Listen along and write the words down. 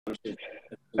Okay.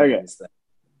 Okay.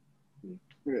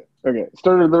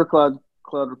 Started their cloud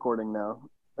recording now,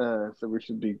 so we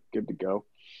should be good to go.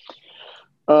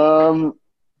 All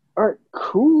right.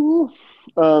 Cool.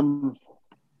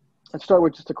 Let's start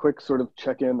with just a quick sort of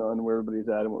check-in on where everybody's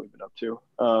at and what we've been up to.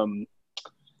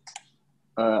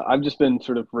 I've just been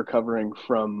sort of recovering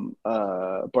from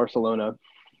Barcelona.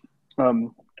 I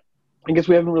guess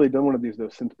we haven't really done one of these though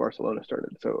since Barcelona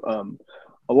started. So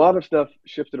a lot of stuff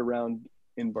shifted around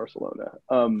in Barcelona.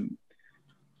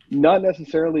 Not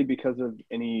necessarily because of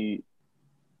any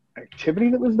activity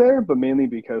that was there, but mainly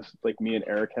because like me and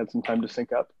Eric had some time to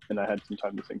sync up, and I had some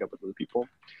time to sync up with other people.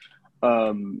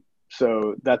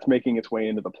 So that's making its way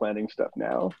into the planning stuff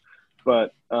now.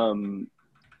 But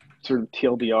sort of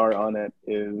TLDR on it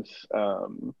is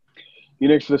Unix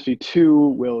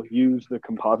v2 will use the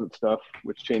composite stuff,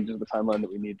 which changes the timeline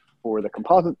that we need for the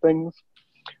composite things.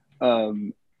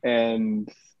 And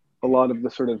a lot of the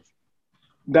sort of,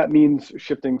 that means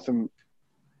shifting some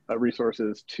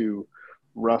resources to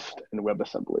Rust and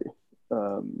WebAssembly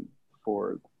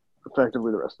for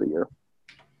effectively the rest of the year.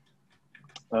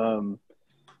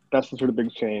 That's the sort of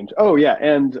big change. Oh yeah,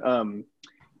 and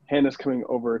Hannah's coming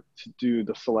over to do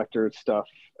the selector stuff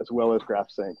as well as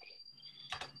GraphSync,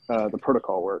 the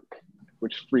protocol work,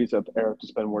 which frees up Eric to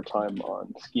spend more time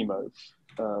on schemas.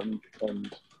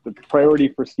 And the priority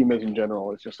for schemas in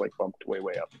general is just like bumped way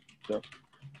up.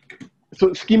 So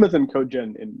schemas and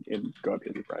CodeGen in Go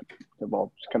IPLD Prime have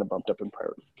all just kind of bumped up in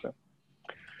priority. So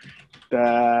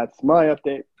that's my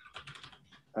update.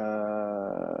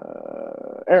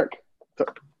 Eric. So.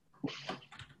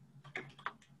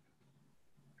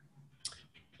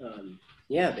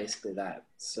 Yeah, basically that.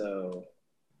 So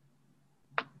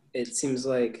it seems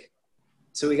like,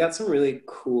 so we got some really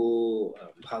cool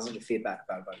positive feedback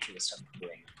about a bunch of the stuff we're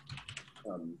doing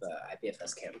from the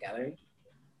IPFS camp gathering.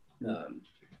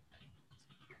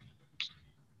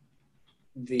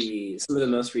 Some of the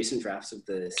most recent drafts of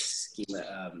the schema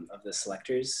of the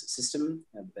selectors system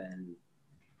have been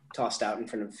tossed out in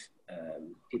front of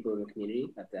people in the community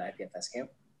at the IPFS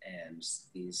camp, and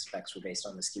these specs were based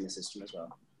on the schema system as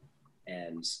well.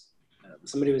 And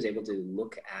somebody was able to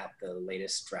look at the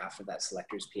latest draft of that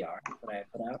selectors PR that I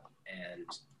put out, and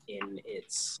in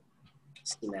its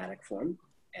schematic form,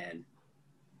 and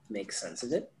make sense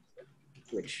of it,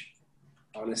 which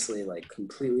honestly like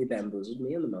completely bamboozled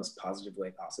me in the most positive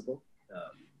way possible.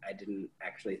 I didn't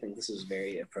actually think this was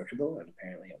very approachable, and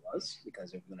apparently it was,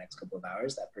 because over the next couple of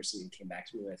hours, that person came back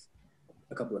to me with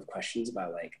a couple of questions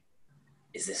about like,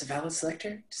 is this a valid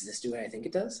selector? Does this do what I think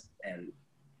it does? And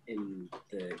in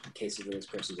the cases where this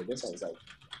person did this, I was like,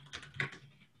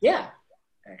 yeah,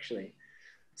 actually.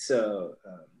 So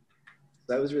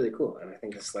that was really cool. And I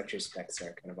think the selector specs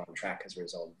are kind of on track as a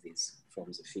result of these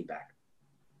forms of feedback.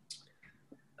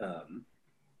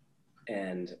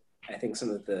 And I think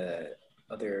some of the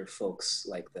other folks,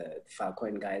 like the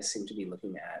Filecoin guys, seem to be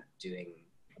looking at doing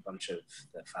a bunch of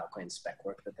the Filecoin spec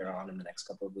work that they're on in the next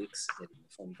couple of weeks in the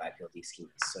form of IPLD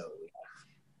schemas. So we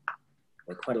have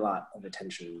like quite a lot of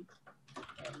attention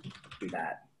through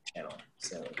that channel.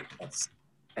 So that's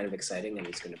kind of exciting, and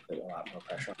it's going to put a lot more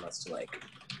pressure on us to like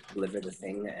deliver the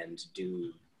thing and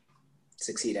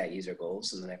succeed at user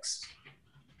goals in the next,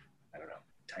 I don't know,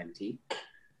 time t.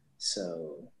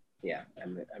 So yeah,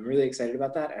 I'm really excited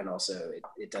about that, and also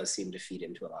it does seem to feed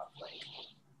into a lot of like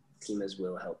schemas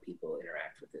will help people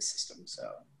interact with this system. So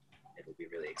it'll be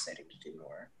really exciting to do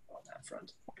more on that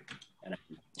front. And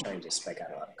I'm trying to spec out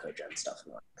a lot of CodeGen stuff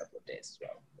in the last couple of days as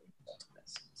well.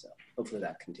 So hopefully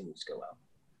that continues to go well.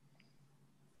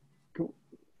 Cool.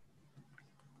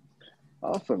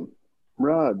 Awesome.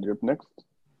 Rod, you're up next.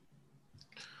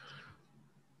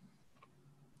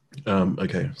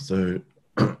 Okay, so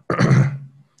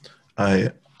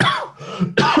I'm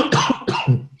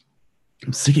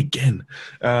sick again.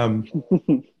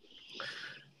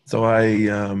 So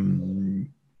I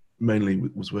mainly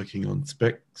was working on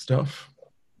spec stuff,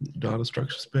 data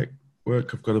structure spec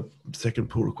work. I've got a second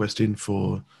pull request in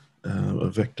for a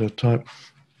vector type.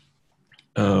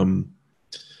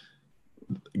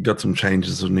 Got some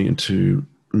changes I need to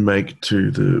make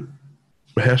to the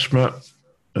hash map.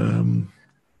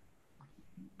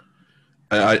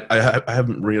 I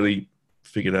haven't really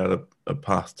figured out a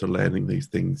path to landing these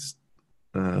things.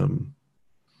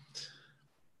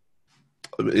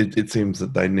 It seems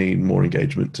that they need more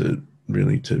engagement to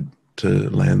really to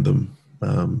land them.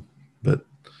 But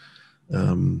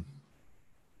I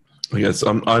guess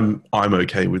I'm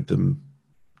okay with them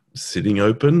sitting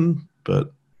open,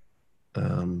 but I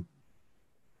don't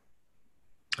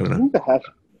know.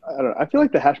 I feel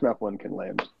like the hash map one can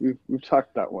land. We've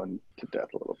talked that one to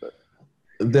death a little bit.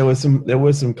 there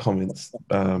were some comments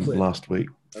last week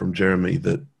from Jeremy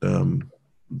that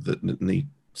that need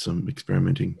some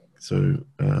experimenting. So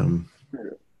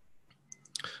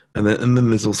and then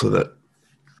there's also that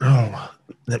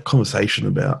conversation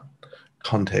about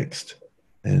context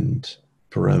and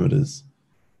parameters.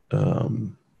 I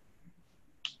don't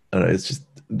know, it's just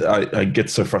I get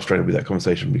so frustrated with that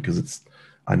conversation because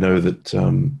I know that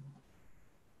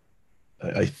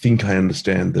I think I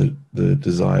understand the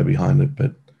desire behind it,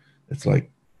 but it's like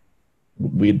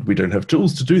we don't have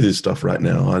tools to do this stuff right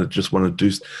now. I just want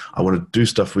to do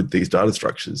stuff with these data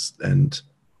structures, and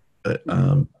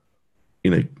I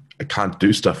can't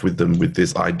do stuff with them with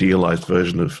this idealized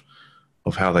version of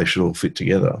how they should all fit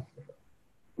together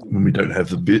when we don't have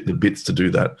the bits to do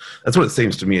that. That's what it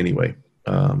seems to me anyway.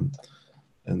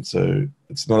 And so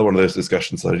it's another one of those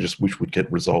discussions that I just wish would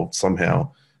get resolved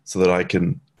somehow, so that I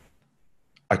can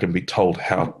be told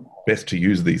how best to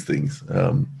use these things.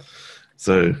 By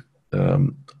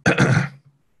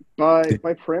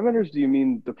parameters, do you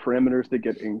mean the parameters that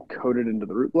get encoded into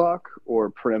the root block, or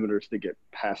parameters that get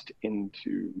passed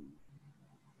into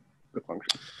the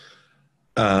function?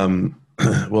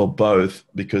 Well, both,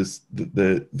 because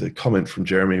the comment from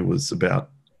Jeremy was about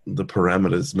the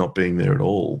parameters not being there at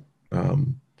all.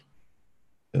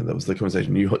 And that was the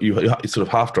conversation you sort of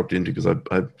half dropped into, because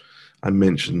I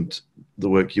mentioned the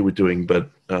work you were doing, but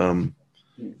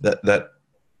that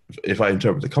if I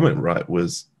interpret the comment right,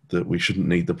 was that we shouldn't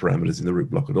need the parameters in the root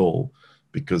block at all,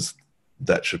 because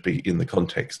that should be in the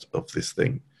context of this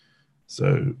thing.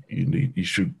 So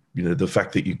the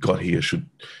fact that you got here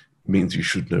means you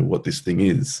should know what this thing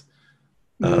is.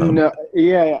 No,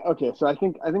 yeah, okay. So I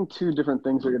think two different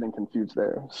things are getting confused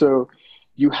there. So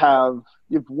you have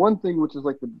one thing which is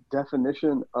like the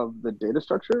definition of the data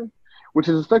structure, which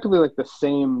is effectively like the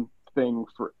same thing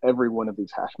for every one of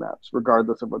these hash maps,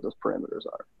 regardless of what those parameters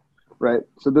are, right?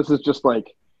 So this is just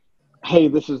like, hey,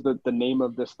 this is the name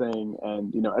of this thing,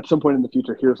 and at some point in the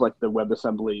future, here's like the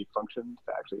WebAssembly function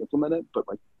to actually implement it. But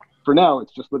like for now,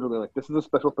 it's just literally like, this is a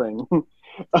special thing.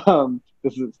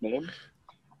 This is its name.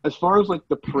 As far as like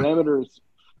the parameters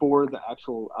for the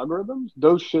actual algorithms,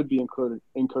 those should be encoded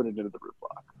into the root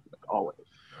block, like always.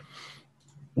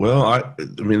 Well, I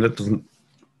mean,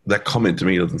 that comment to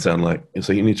me doesn't sound like,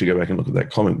 so you need to go back and look at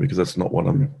that comment, because that's not what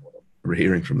I'm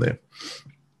hearing from there.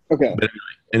 Okay. But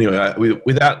anyway,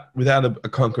 without a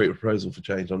concrete proposal for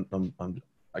change,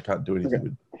 I can't do anything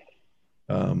with.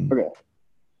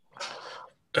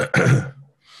 Okay.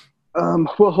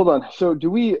 Well, hold on. So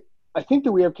I think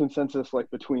that we have consensus like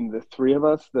between the three of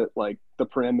us that like the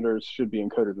parameters should be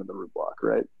encoded in the root block,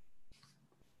 right?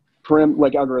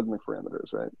 Like algorithmic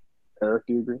parameters, right? Eric,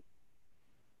 do you agree?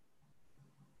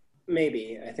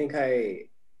 Maybe. I think I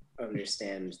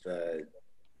understand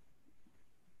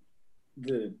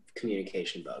the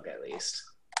communication bug, at least.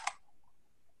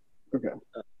 Okay.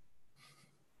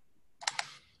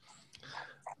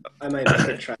 I might have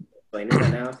to try to explain it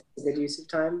right now if it's a good use of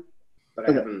time, but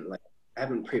okay. I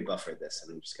haven't pre-buffered this.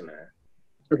 I'm just gonna.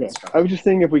 Okay. I was just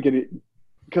thinking if we could,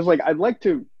 because like I'd like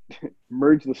to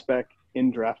merge the spec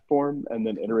in draft form and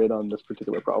then iterate on this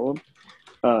particular problem.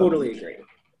 Totally agree.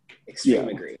 Extreme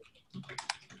agree.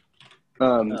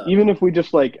 Even if we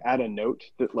just like add a note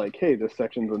that like, hey, this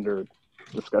section's under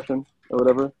discussion or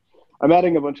whatever. I'm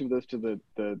adding a bunch of those to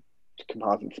the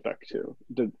composite spec too,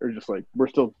 or just like we're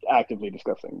still actively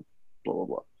discussing blah blah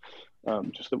blah,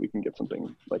 just so we can get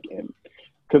something like in.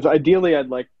 Because ideally, I'd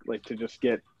like to just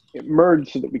get it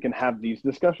merged so that we can have these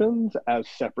discussions as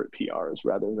separate PRs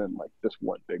rather than like this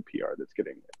one big PR that's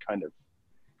getting kind of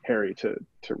hairy to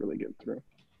really get through.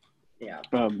 Yeah.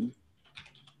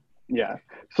 Yeah.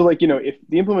 So like, if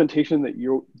the implementation that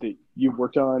you've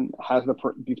worked on has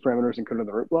these parameters encoded in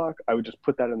the root block, I would just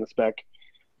put that in the spec,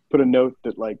 put a note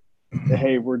that like,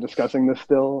 hey, we're discussing this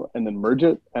still, and then merge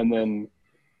it. And then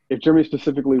if Jeremy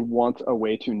specifically wants a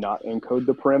way to not encode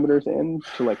the parameters in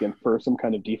to like infer some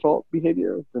kind of default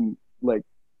behavior, then like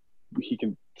he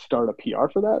can start a PR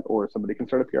for that, or somebody can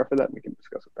start a PR for that, and we can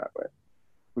discuss it that way.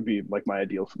 Would be like my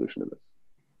ideal solution to this.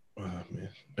 Oh, man.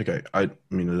 Okay. I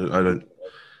mean, I don't.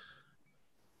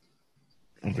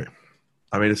 Okay.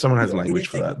 I mean, if someone has language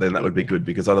for that, then that would be good,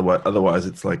 because otherwise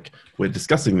it's like we're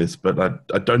discussing this, but I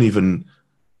don't even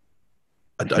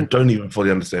fully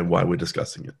understand why we're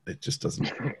discussing it. It just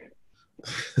doesn't.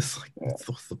 It's like,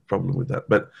 what's the problem with that?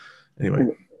 But anyway,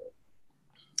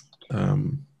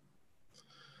 I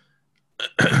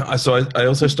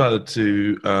also started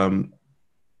to.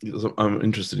 I'm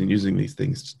interested in using these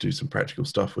things to do some practical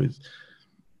stuff with,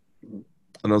 and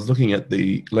I was looking at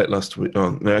the last week.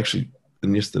 Oh, no, actually.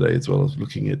 And yesterday as well, I was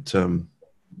looking at the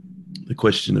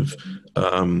question of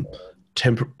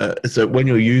So when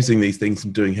you're using these things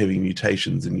and doing heavy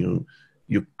mutations, and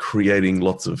you're creating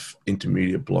lots of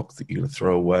intermediate blocks that you're going to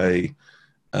throw away,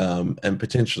 and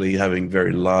potentially having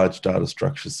very large data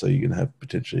structures, so you're going to have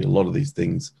potentially a lot of these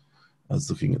things. I was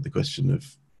looking at the question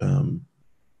of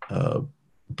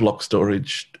block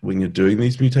storage when you're doing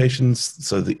these mutations,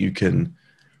 so that you can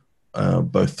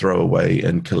both throw away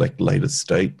and collect later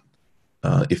state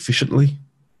efficiently.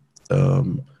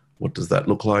 What does that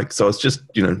look like? So it's just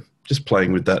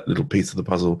playing with that little piece of the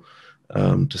puzzle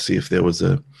to see if there was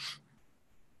an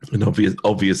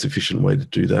obvious efficient way to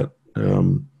do that.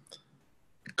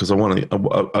 Because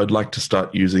I'd like to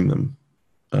start using them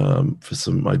for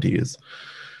some ideas.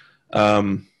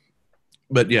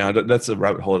 But yeah, that's a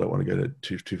rabbit hole I don't want to go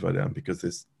too far down, because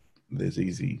there's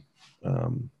easy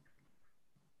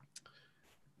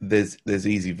there's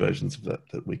easy versions of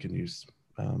that we can use.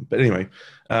 But anyway,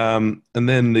 and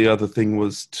then the other thing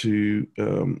was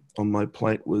on my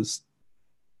plate was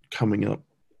coming up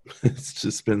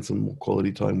to spend some more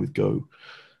quality time with Go.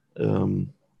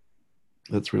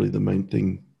 That's really the main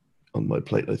thing on my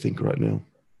plate, I think, right now.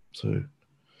 So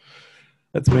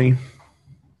that's me.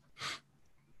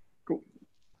 Cool.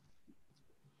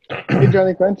 Hey,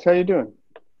 Johnny Quince, how you doing?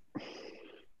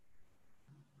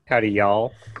 Howdy,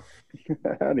 y'all.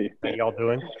 Howdy. How y'all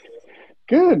doing?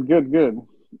 Good. Do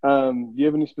you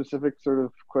have any specific sort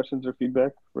of questions or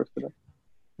feedback for us today?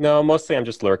 No, mostly I'm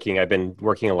just lurking. I've been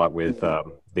working a lot with the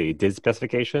DID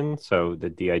specification, so the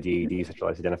DID,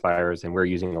 decentralized identifiers, and we're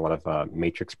using a lot of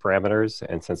matrix parameters.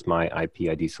 And since my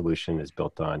IPID solution is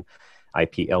built on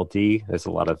IPLD, there's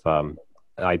a lot of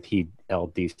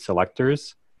IPLD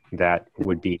selectors that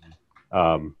would be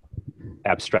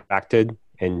abstracted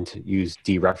and use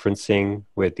dereferencing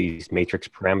with these matrix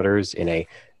parameters in a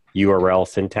URL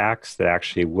syntax that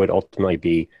actually would ultimately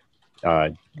be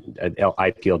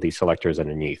IPLD selectors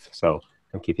underneath. So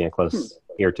I'm keeping it close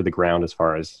ear to the ground as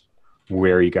far as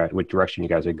what direction you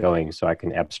guys are going, so I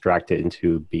can abstract it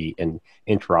into be an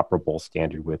interoperable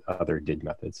standard with other DID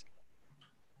methods.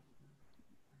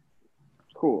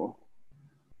 Cool.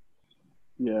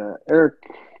 Yeah, Eric,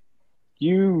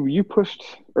 you pushed,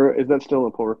 or is that still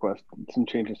a pull request, some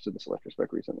changes to the selector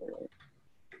spec recently,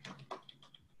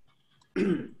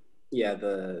 right? Yeah,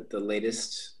 the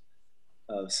latest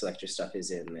of selector stuff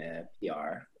is in the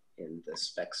PR in the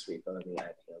specs repo in the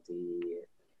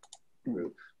IPLD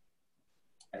group.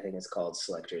 I think it's called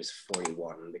selectors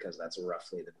 41 because that's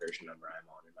roughly the version number I'm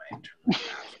on in my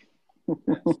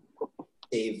internal graph.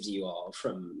 Saved you all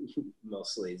from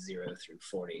mostly 0 through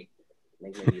 40. I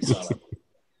think maybe you saw that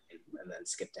and then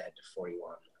skipped ahead to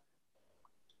 41.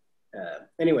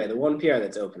 Anyway, the one PR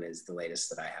that's open is the latest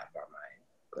that I have on my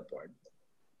clipboard.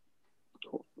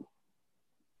 Cool.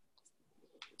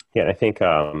 Yeah, I think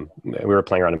we were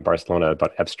playing around in Barcelona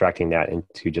about abstracting that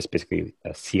into just basically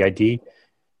a CID.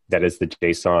 That is the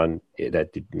JSON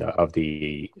of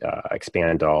the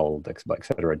expand all, et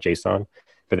cetera, JSON.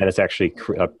 But then it's actually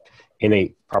in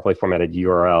a properly formatted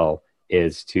URL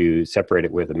is to separate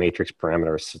it with a matrix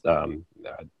parameter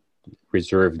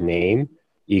reserved name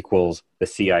equals the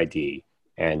CID.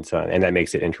 And that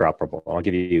makes it interoperable. I'll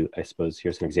give you, I suppose,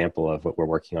 here's an example of what we're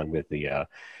working on with the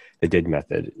DID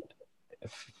method.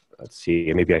 Let's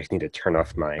see, maybe I need to turn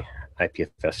off my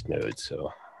IPFS node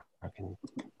so I can.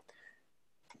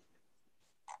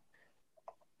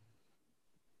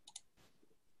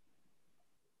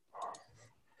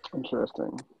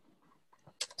 Interesting.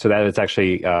 So that is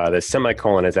actually, the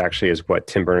semicolon is what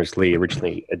Tim Berners-Lee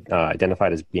originally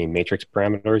identified as being matrix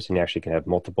parameters, and you actually can have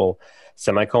multiple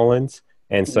semicolons.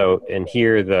 And so, and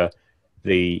here the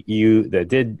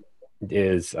DID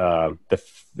is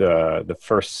the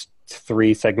first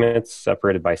 3 segments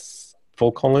separated by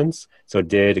full colons. So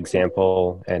DID,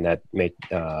 example, and that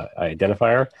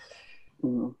identifier.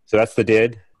 So that's the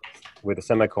DID with a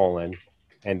semicolon,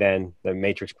 and then the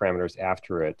matrix parameters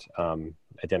after it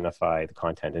identify the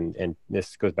content. And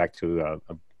this goes back to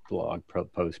a blog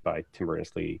post by Tim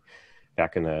Berners-Lee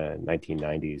back in the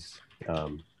 1990s,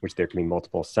 which there can be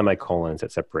multiple semicolons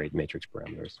that separate matrix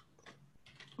parameters.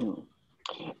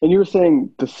 And you were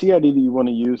saying the CID that you want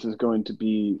to use is going to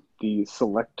be the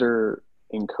selector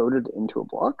encoded into a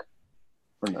block,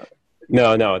 or not?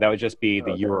 No, that would just be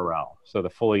the URL. So the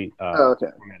fully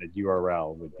formatted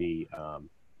URL would be,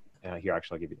 here,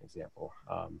 actually, I'll give you an example.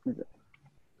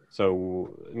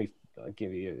 So let me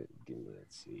give you,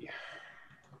 let's see.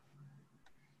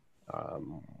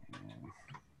 I'm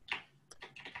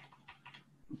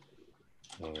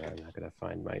not going to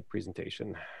find my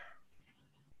presentation.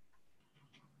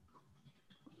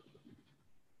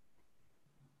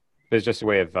 There's just a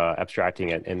way of abstracting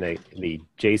it, and the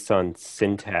JSON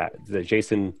syntax, the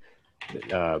JSON,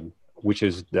 which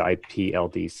is the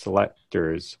IPLD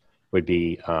selectors, would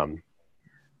be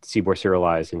CBOR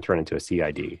serialized and turn into a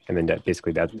CID, and then that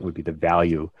would be the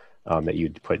value that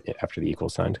you'd put after the equal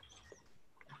sign.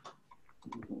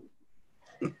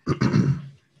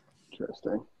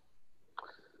 Interesting.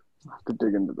 I'll have to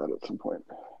dig into that at some point.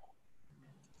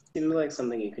 Seems like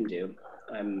something you can do.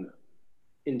 I'm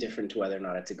indifferent to whether or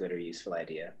not it's a good or useful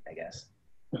idea, I guess.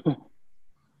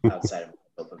 Outside of the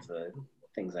scope of the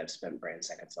things I've spent brain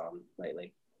seconds on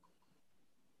lately.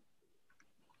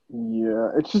 Yeah,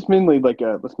 it's just mainly like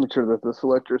let's make sure that the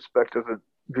selector spec doesn't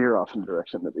veer off in a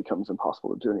direction that becomes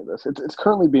impossible to do any of this. It's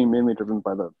currently being mainly driven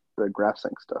by the graph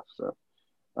sync stuff, so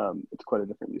it's quite a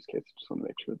different use case. Just want to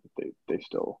make sure that they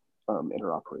still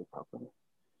interoperate properly.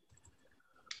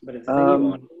 But if the thing you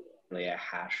want is really a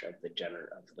hash of the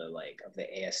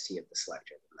AST of the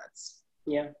selector, then that's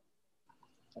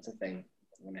a thing.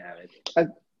 I'm gonna have it.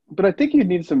 But I think you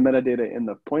need some metadata in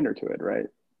the pointer to it, right?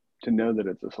 To know that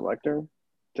it's a selector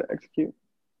to execute.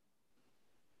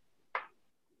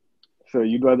 So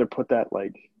you'd rather put that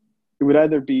it would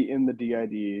either be in the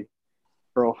DID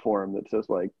Perl form that says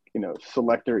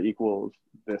selector equals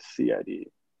this CID,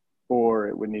 or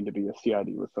it would need to be a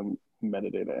CID with some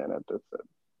metadata in it that's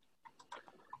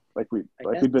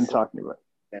we've been talking about.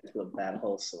 That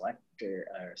whole selector,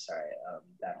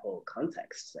 that whole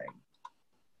context thing.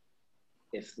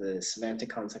 If the semantic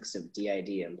context of DID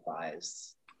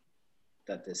implies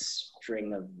that this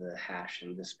string of the hash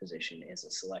in this position is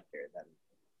a selector, then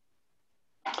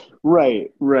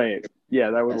right.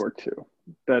 Yeah, that would work too.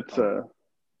 That's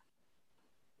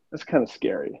kind of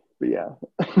scary, but yeah.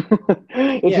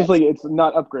 It's just it's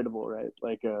not upgradable, right?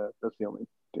 That's the only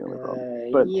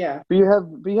problem. But you have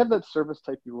that service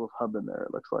type equals hub in there,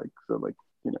 it looks like. So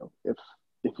if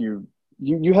you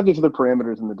have these other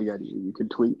parameters in the DID you could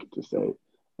tweak to say,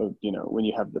 when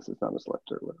you have this, it's not a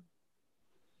selector or whatever.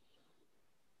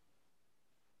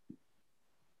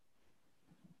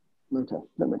 Okay,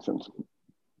 that makes sense.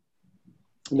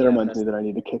 And that reminds me that I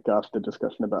need to kick off the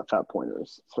discussion about fat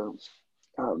pointers. So,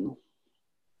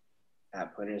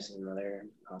 fat pointers is another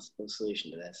possible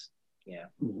solution to this. Yeah.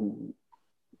 Mm-hmm.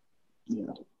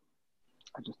 Yeah.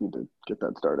 I just need to get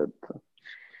that started. So.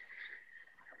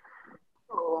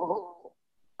 Oh,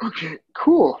 okay,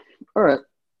 cool. All right.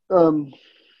 I'm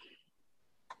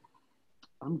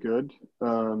good.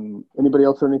 Anybody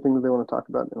else have anything that they want to talk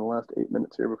about in the last 8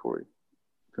 minutes here before we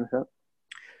finish up?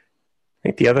 I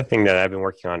think the other thing that I've been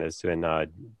working on is doing the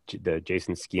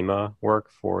JSON schema work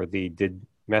for the did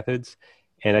methods.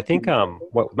 And I think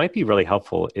what might be really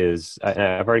helpful is, and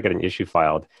I've already got an issue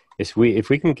filed, is if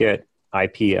we can get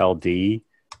IPLD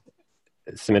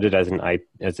submitted as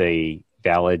a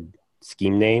valid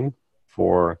scheme name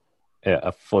for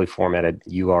a fully formatted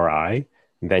URI,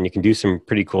 then you can do some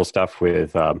pretty cool stuff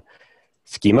with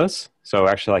schemas. So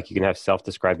actually, you can have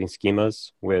self-describing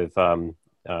schemas with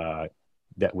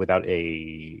that without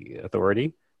a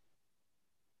authority.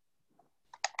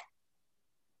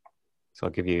 So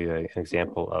I'll give you an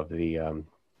example of the a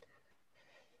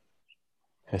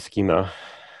schema.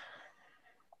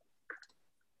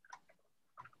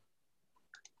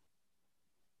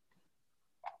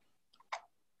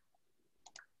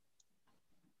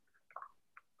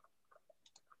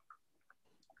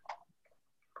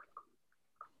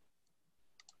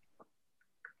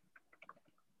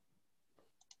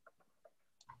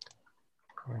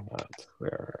 Or not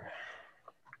where.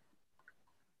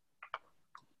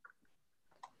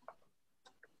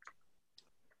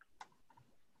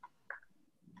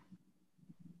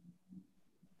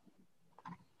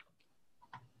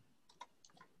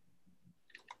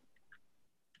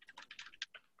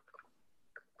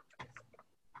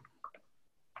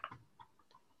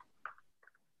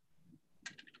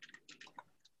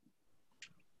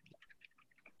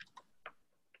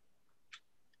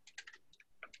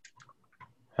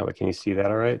 Can you see that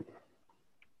all right?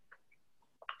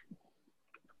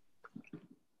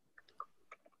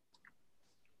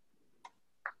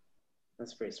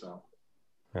 That's pretty small.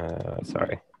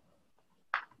 Sorry.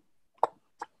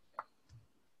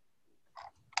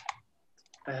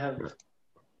 I have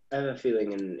a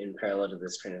feeling in parallel to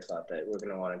this train of thought that we're going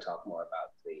to want to talk more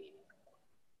about the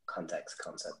context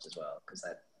concept as well, because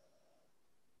that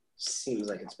seems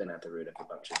like it's been at the root of a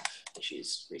bunch of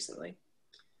issues recently.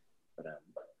 But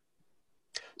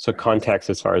so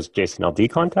context as far as JSON-LD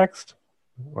context,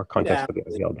 or context for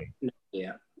the LD?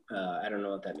 Yeah, I don't know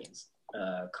what that means.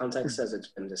 Context as it's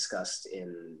been discussed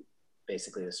in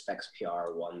basically the specs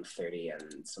PR 130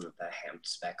 and some of the HAMP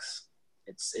specs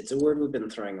It's a word we've been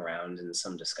throwing around in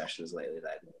some discussions lately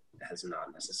that has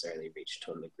not necessarily reached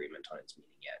total agreement on its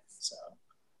meaning yet. So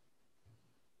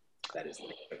that is the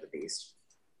nature of the beast.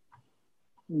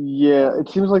 Yeah, it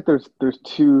seems like there's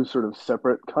two sort of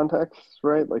separate contexts,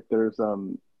 right? Like there's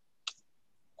the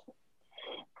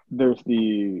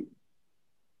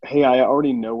hey, I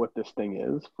already know what this thing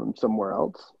is from somewhere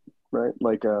else, right?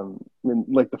 Like I mean,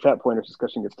 like the fat pointers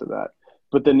discussion gets to that.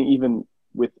 But then even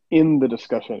within the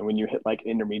discussion, when you hit like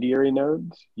intermediary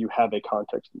nodes, you have a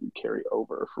context that you carry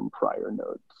over from prior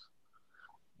nodes.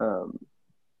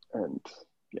 And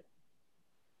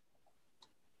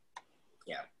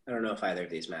Yeah, I don't know if either of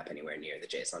these map anywhere near the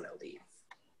JSON LD.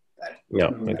 No,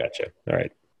 I gotcha. All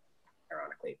right.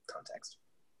 Ironically, context.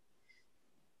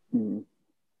 mm,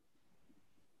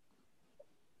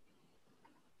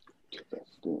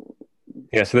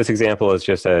 Yeah, so this example is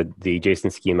just the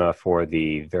JSON schema for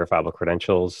the verifiable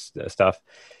credentials stuff.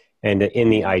 And in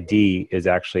the ID is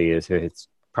actually, it's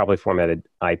probably formatted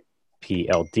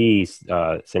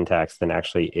IPLD syntax, then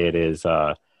actually it is,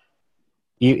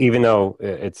 even though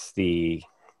it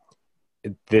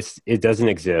doesn't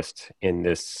exist in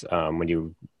this, when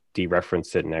you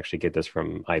dereference it and actually get this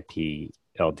from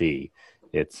IPLD,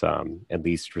 it's at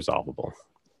least resolvable.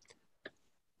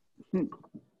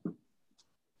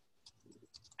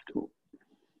 Cool.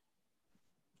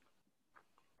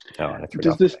 Oh, that's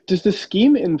does the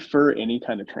scheme infer any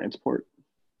kind of transport?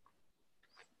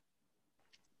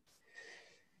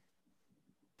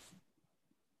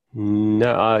 No,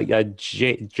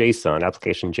 JSON,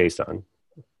 application JSON.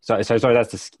 Sorry,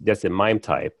 that's the MIME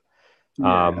type.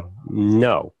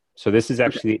 No. So this is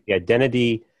actually the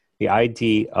identity, the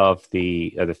ID of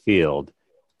the field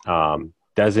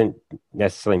doesn't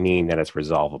necessarily mean that it's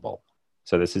resolvable.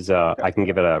 So this is I can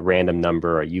give it a random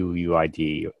number, a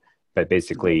UUID, but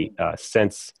basically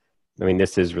since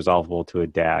this is resolvable to a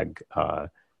DAG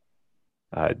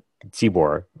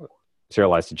CBOR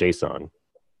serialized to JSON.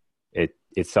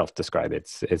 It's self-described.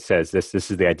 It says this is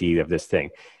the ID of this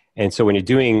thing. And so when you're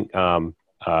doing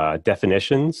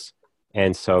definitions,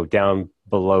 and so down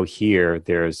below here,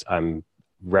 I'm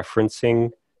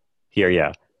referencing here,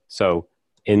 yeah. So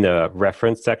in the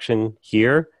reference section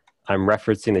here, I'm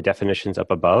referencing the definitions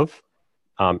up above.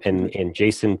 And in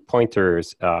JSON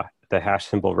pointers, the hash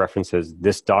symbol references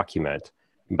this document,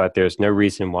 but there's no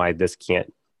reason why this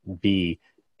can't be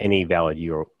any valid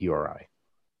URI.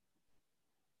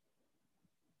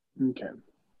 Okay.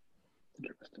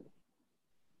 Interesting.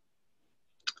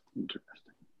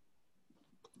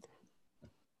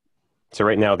 So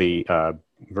right now the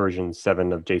version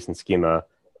 7 of JSON schema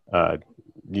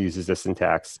uses this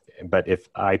syntax, but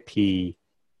if IPLD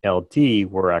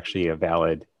were actually a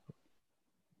valid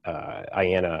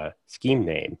IANA scheme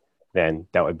name, then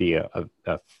that would be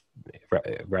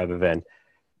rather than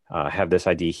have this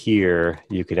ID here,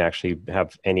 you could actually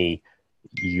have any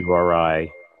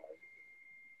URI.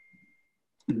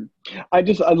 I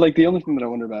like the only thing that I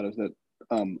wonder about is that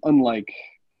unlike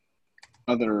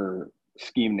other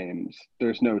scheme names,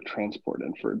 there's no transport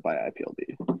inferred by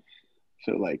IPLD.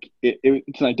 So like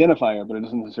it's an identifier, but it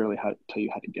doesn't necessarily tell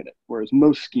you how to get it. Whereas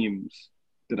most schemes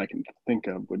that I can think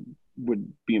of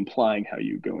would be implying how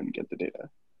you go and get the data.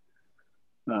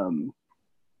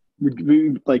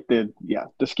 Like the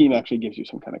scheme actually gives you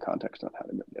some kind of context on how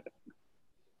to go get it.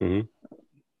 Mm-hmm.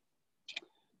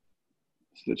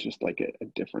 So it's just like a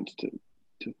difference to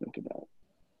think about.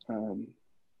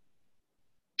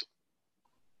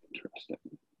 Interesting.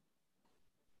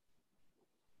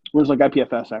 Whereas like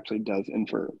IPFS actually does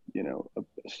infer, a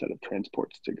set of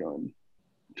transports to go and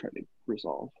try to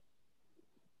resolve.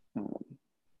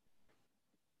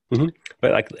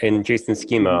 But like in JSON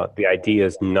schema, the idea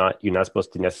is you're not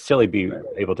supposed to necessarily be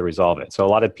able to resolve it. So a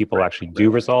lot of people actually do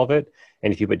resolve it.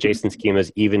 And if you put JSON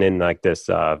schemas even in like this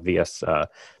VS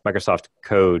Microsoft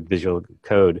Code, Visual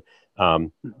Code,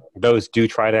 those do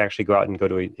try to actually go out and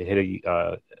hit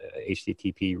a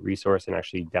HTTP resource and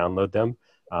actually download them,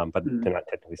 but they're not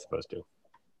technically supposed to.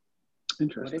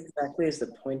 What exactly is the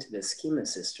point of the schema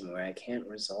system where I can't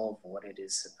resolve what it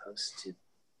is supposed to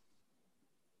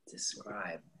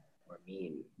describe or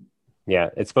mean? Yeah,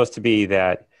 it's supposed to be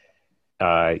that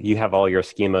you have all your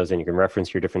schemas and you can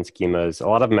reference your different schemas. A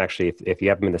lot of them actually, if you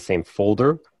have them in the same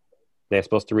folder, they're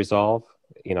supposed to resolve,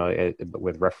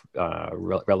 with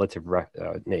relative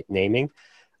naming.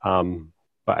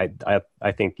 But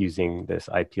I think using this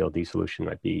IPLD solution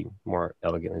might be more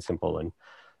elegant and simple and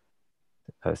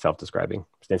self-describing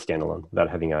and standalone without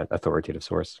having an authoritative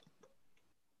source.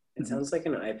 It sounds like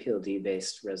an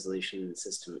IPLD-based resolution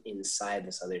system inside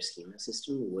this other schema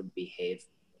system would behave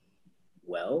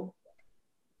well,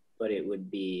 but it would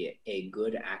be a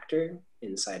good actor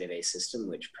inside of a system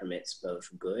which permits both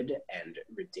good and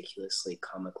ridiculously,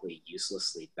 comically,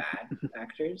 uselessly bad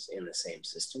actors in the same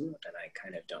system. And I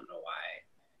kind of don't know why.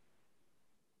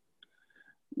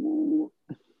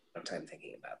 I'm time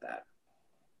thinking about that.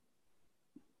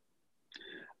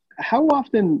 How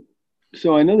often?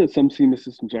 So I know that some schema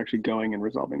systems are actually going and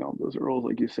resolving all those rules,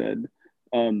 like you said.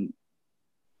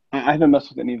 I haven't messed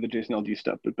with any of the JSON-LD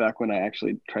stuff, but back when I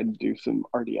actually tried to do some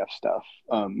RDF stuff,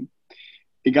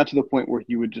 it got to the point where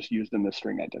you would just use them as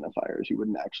string identifiers. You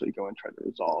wouldn't actually go and try to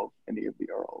resolve any of the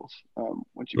URLs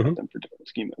once you got them for different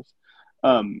schemas.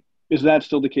 Is that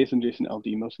still the case in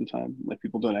JSON-LD most of the time? Like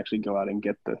people don't actually go out and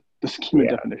get the schema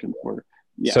definition for.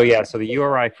 Yeah. So the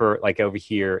URI for like over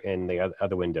here in the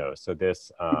other window. So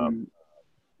this Right.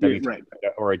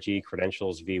 org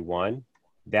credentials v1,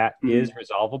 that is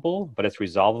resolvable, but it's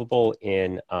resolvable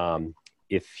in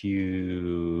if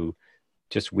you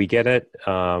just get it.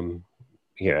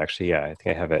 Here, actually, yeah, I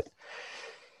think I have it.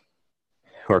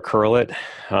 Or curl it.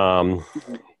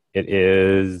 It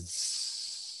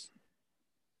is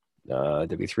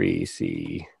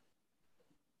W3C.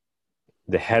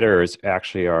 The headers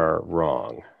actually are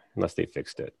wrong, unless they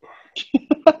fixed it.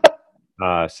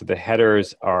 So the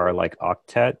headers are like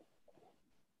octet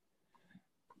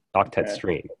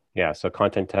stream. Yeah, so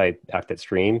content type octet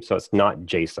stream. So it's not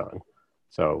JSON.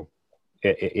 So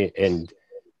and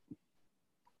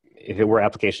if it were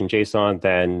application JSON,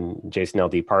 then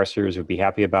JSON-LD parsers would be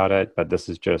happy about it. But this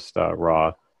is just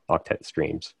raw octet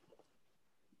streams.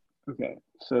 Okay,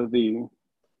 so the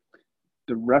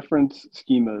reference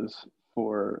schemas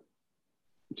for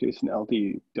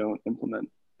JSON-LD don't implement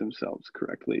themselves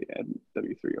correctly at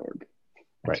W3org.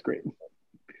 That's great.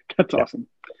 That's awesome.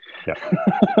 Yeah.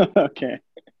 Okay.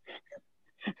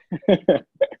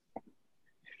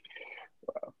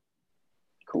 Wow.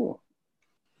 Cool.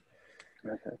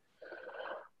 Okay.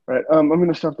 All right. I'm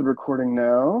going to stop the recording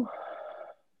now.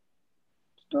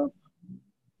 Stop.